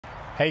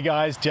Hey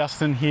guys,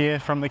 Justin here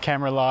from The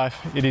Camera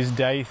Life. It is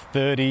day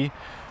 30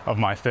 of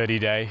my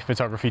 30-day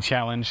photography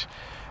challenge.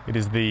 It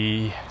is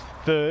the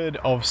 3rd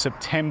of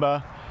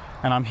September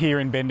and I'm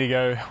here in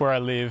Bendigo where I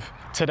live.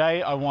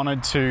 Today I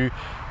wanted to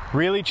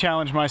really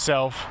challenge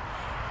myself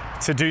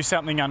to do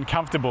something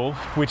uncomfortable,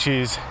 which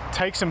is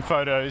take some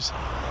photos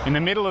in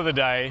the middle of the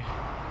day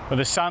where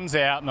the sun's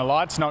out and the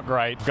light's not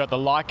great. I've got the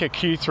Leica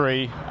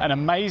Q3, an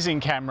amazing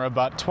camera,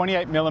 but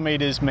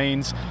 28mm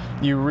means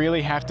you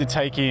really have to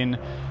take in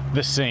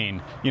the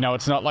scene. You know,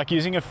 it's not like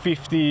using a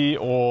 50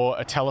 or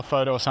a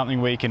telephoto or something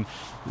where you can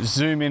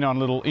zoom in on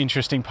little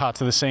interesting parts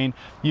of the scene.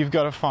 You've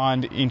got to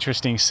find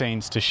interesting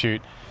scenes to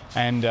shoot.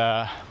 And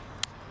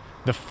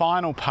the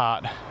final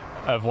part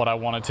of what I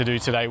wanted to do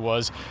today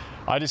was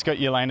I just got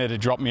Yelena to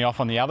drop me off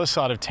on the other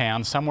side of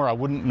town, somewhere I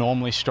wouldn't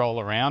normally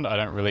stroll around. I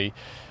don't really,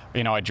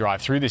 you know, I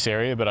drive through this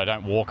area, but I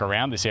don't walk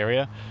around this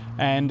area.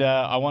 And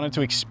I wanted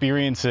to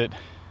experience it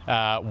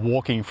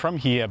walking from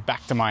here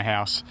back to my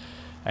house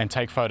and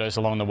take photos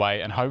along the way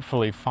and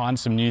hopefully find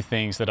some new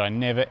things that I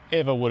never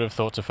ever would have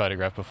thought to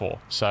photograph before.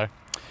 So I'm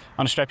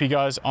gonna strap you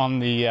guys on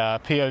the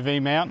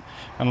POV mount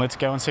and let's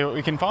go and see what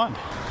we can find.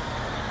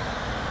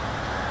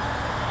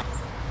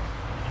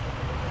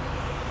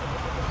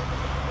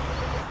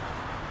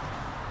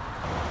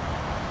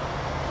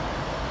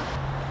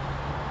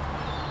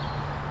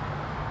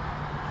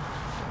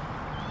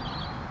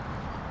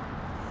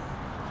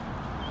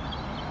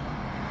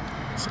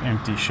 It's an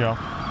empty shop.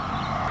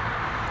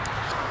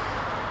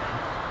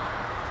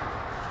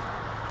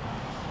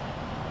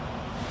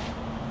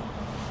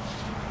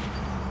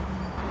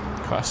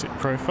 Classic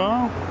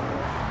profile.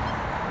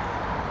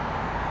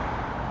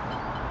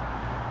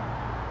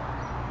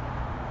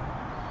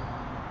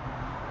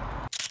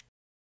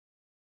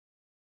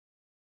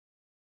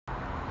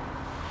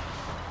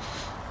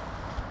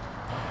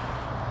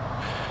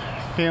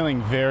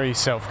 Feeling very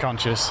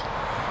self-conscious.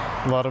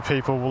 A lot of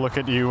people will look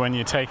at you when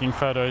you're taking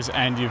photos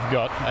and you've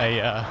got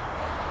a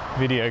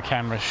video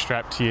camera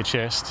strapped to your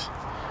chest.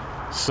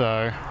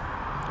 So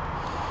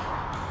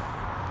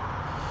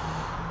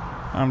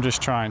I'm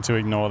just trying to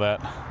ignore that.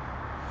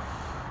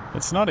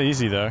 It's not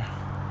easy though,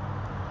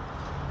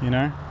 you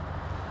know?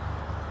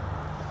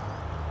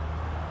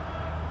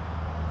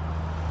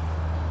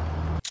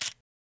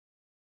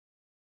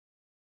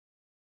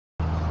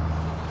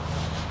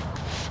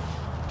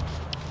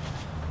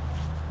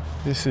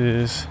 This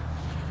is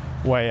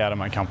way out of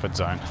my comfort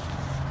zone.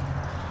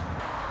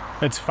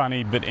 It's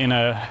funny, but in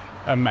a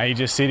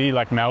major city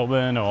like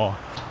Melbourne or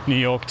New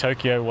York,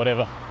 Tokyo,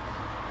 whatever,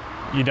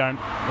 you don't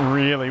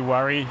really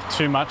worry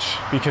too much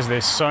because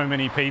there's so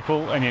many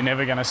people and you're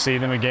never going to see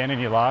them again in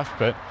your life.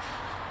 But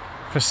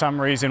for some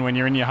reason, when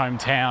you're in your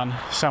hometown,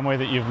 somewhere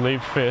that you've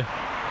lived for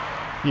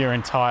your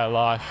entire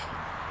life,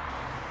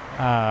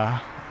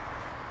 I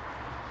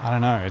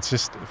don't know, it's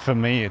just, for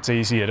me, it's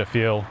easier to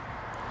feel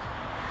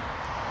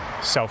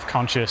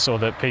self-conscious or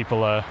that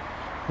people are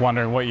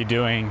wondering what you're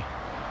doing.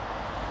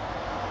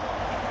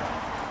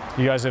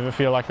 You guys ever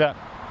feel like that?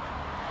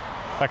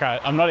 Like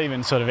I'm not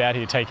even sort of out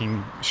here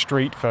taking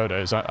street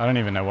photos. I don't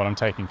even know what I'm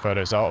taking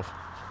photos of.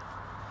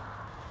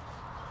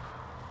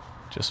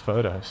 Just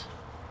photos.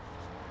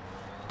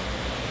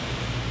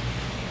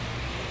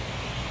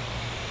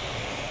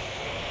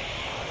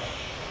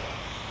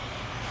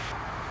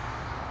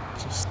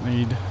 Just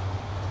need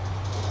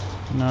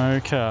no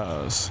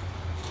cars.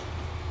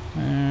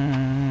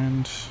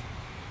 And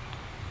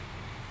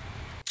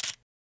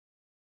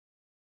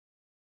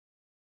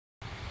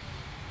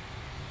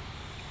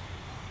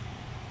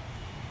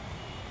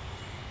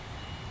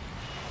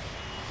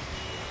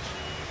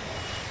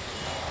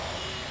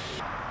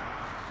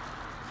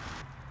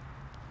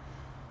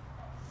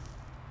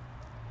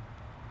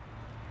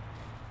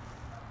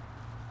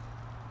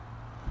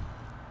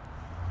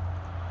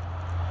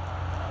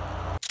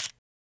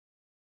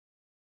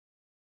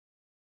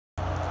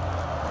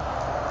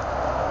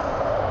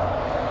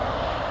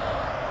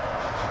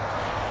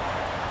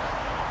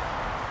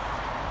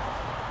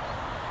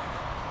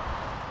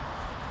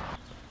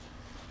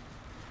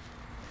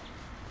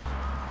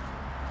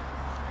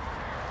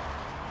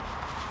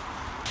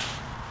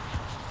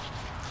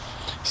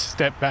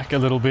step back a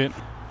little bit.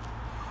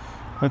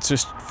 Let's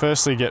just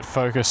firstly get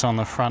focus on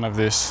the front of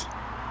this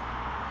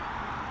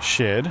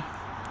shed.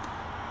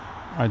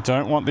 I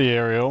don't want the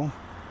aerial.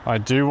 I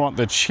do want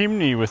the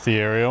chimney with the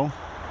aerial,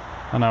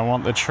 and I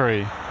want the tree.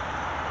 Maybe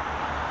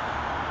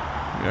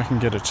I can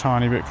get a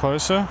tiny bit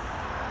closer.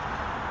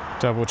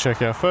 Double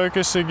check our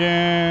focus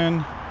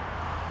again.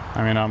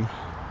 I mean, I'm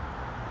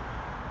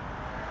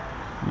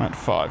at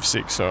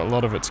 5.6, so a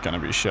lot of it's going to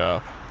be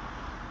sharp.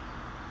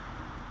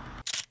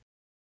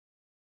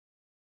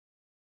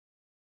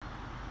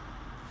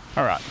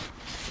 All right,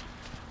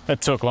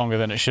 that took longer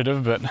than it should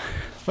have, but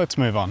let's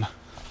move on.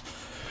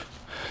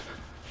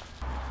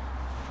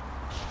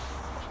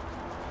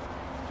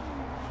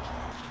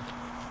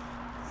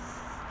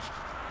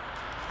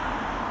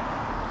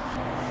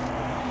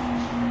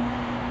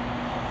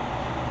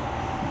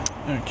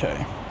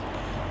 Okay,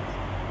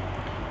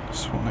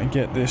 just want to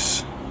get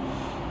this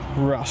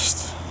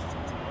rust.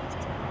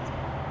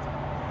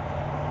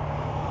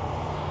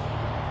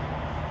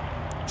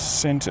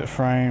 Center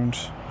framed.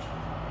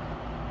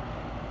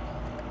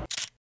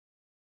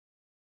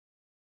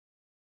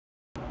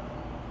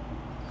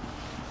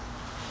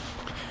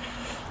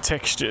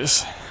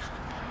 Textures.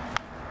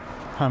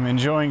 I'm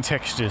enjoying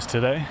textures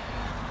today.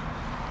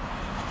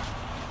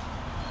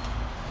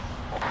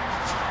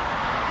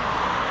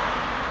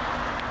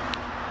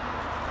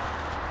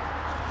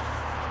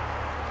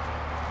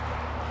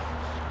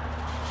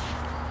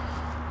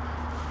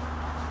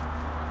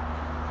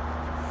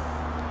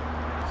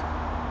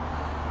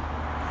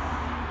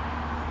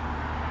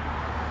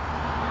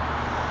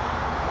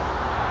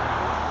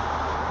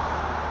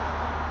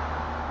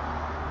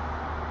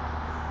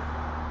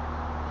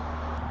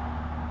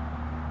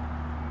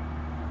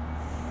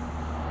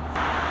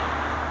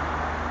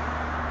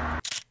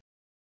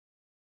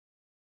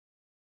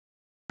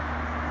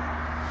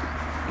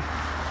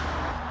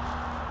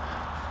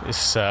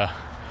 This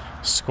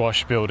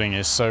squash building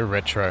is so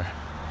retro.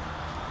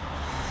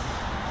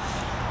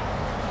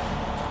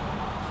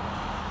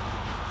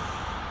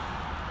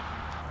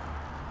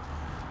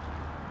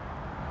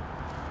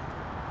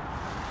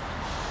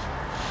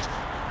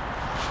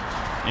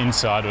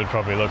 Inside would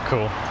probably look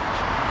cool.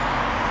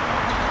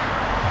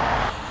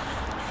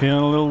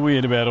 Feeling a little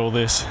weird about all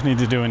this. Need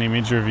to do an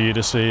image review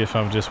to see if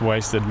I've just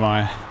wasted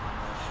my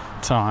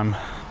time.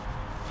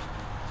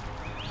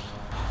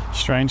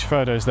 Strange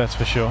photos, that's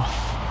for sure.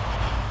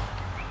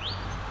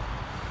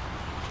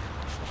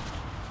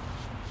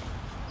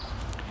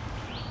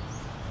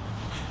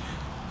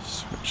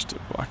 Switch to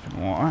black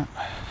and white.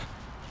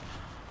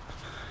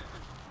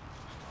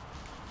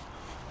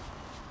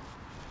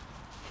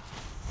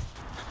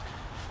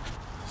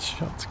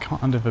 Shot's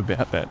kind of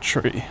about that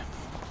tree.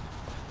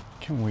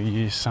 Can we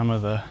use some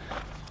of the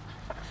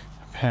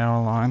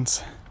power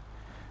lines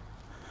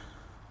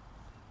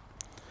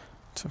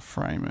to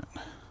frame it?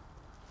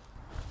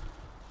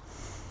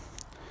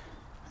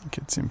 I think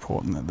it's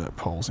important that that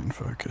pole's in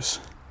focus.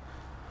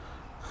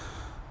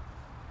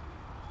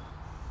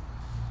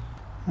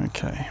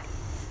 Okay,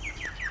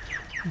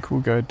 I think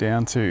we'll go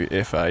down to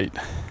f8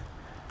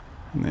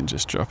 and then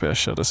just drop our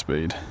shutter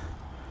speed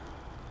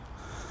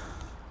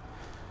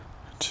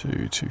to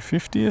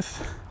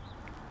 2/50th.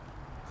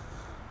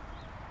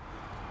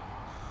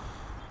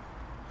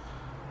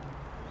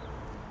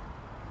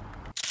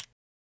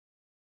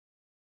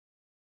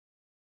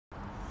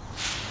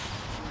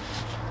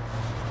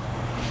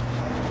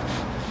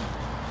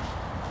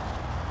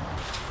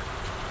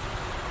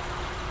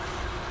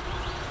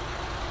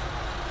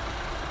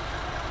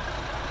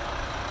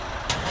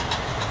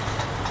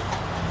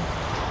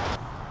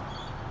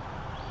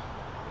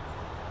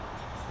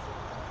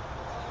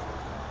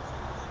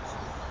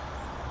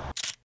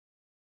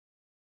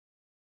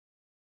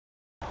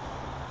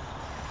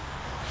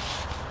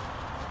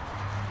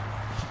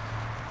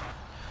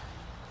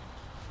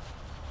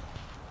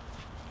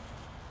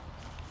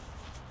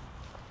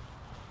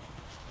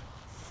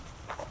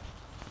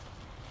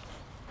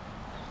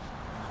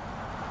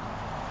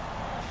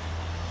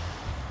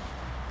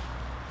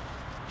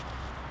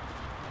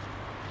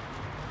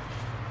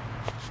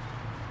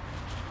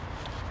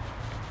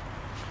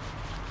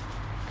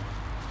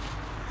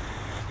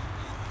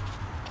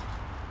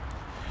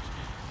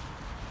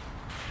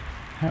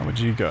 How would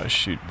you guys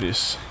shoot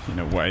this in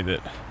a way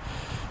that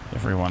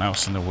everyone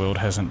else in the world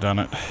hasn't done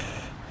it?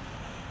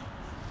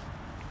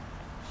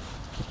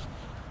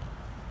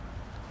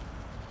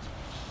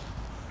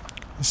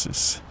 This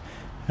is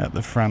at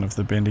the front of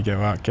the Bendigo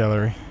Art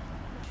Gallery.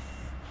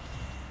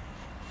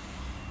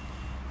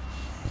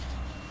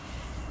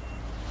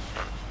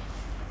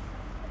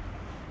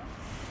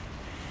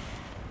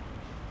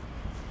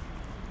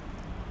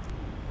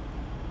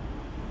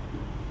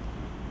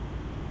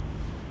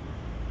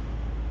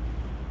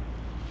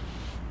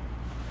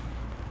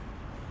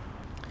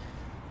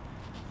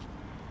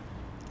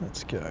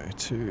 Let's go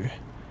to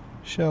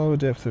shallower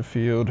depth of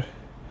field,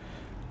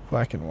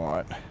 black and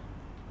white.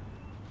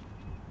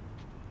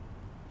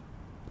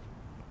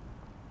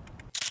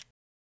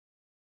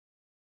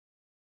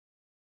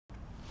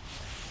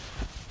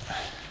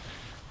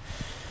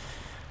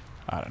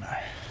 I don't know.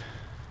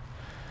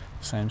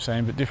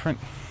 Same but different.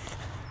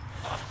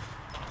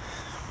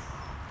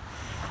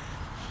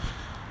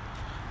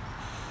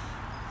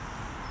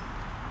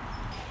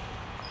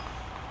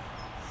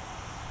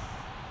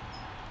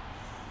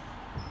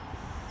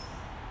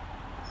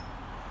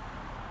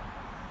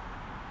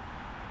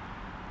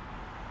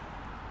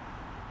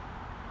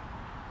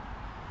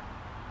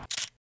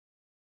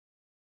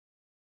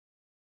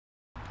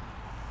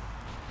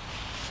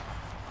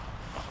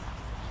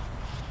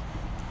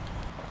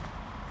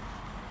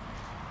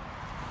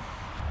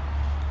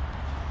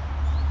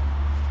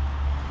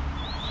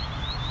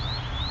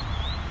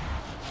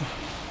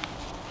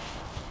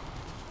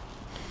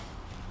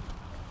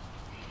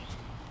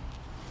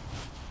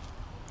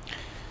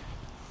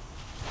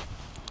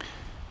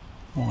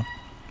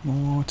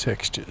 More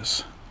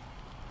textures.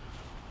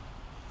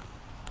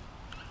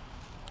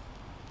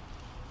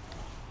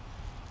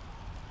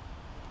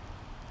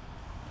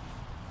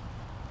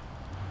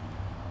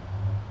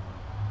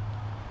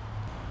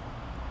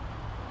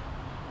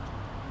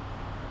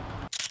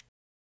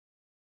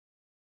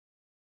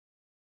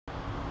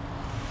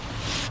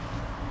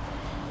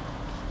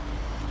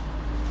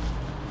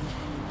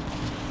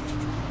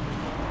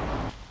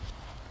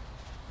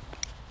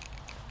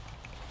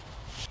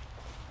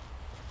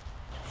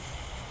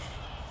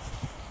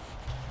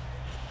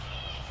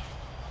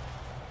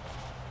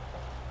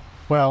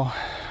 Well,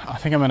 I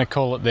think I'm going to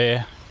call it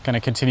there. Going to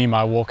continue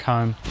my walk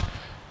home,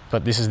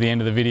 but this is the end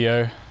of the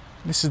video.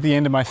 This is the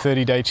end of my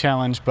 30-day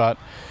challenge, but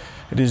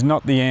it is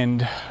not the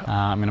end.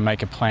 I'm going to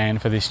make a plan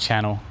for this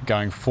channel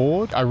going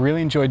forward. I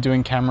really enjoyed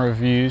doing camera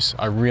reviews.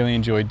 I really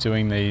enjoyed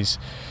doing these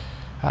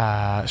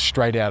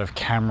straight out of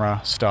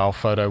camera style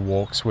photo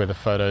walks where the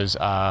photos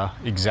are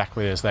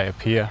exactly as they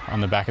appear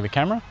on the back of the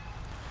camera.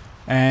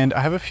 And I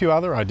have a few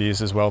other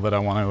ideas as well that I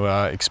want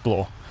to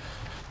explore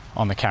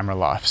on the camera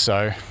life,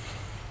 so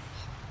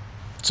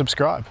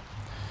subscribe.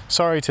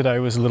 Sorry today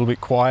was a little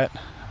bit quiet.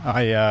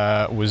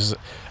 I was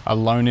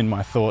alone in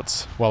my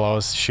thoughts while I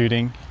was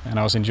shooting and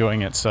I was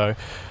enjoying it, so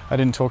I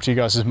didn't talk to you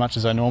guys as much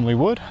as I normally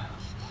would.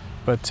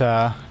 But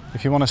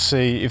if you want to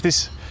see, if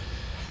this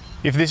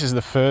is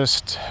the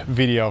first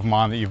video of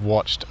mine that you've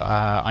watched,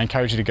 I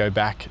encourage you to go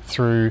back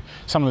through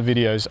some of the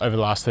videos over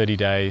the last 30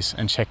 days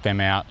and check them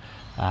out.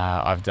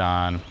 I've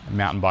done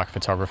mountain bike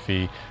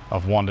photography,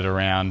 I've wandered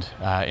around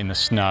in the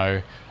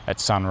snow at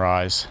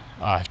sunrise,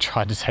 I've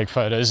tried to take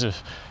photos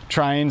of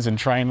trains and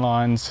train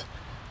lines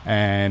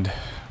and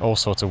all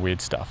sorts of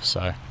weird stuff.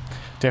 So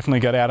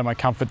definitely got out of my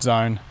comfort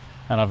zone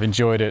and I've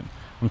enjoyed it.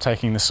 I'm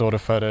taking the sort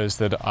of photos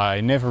that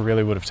I never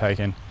really would have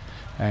taken,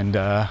 and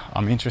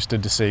I'm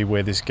interested to see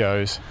where this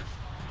goes.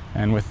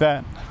 And with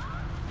that,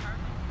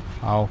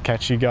 I'll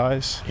catch you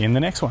guys in the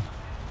next one.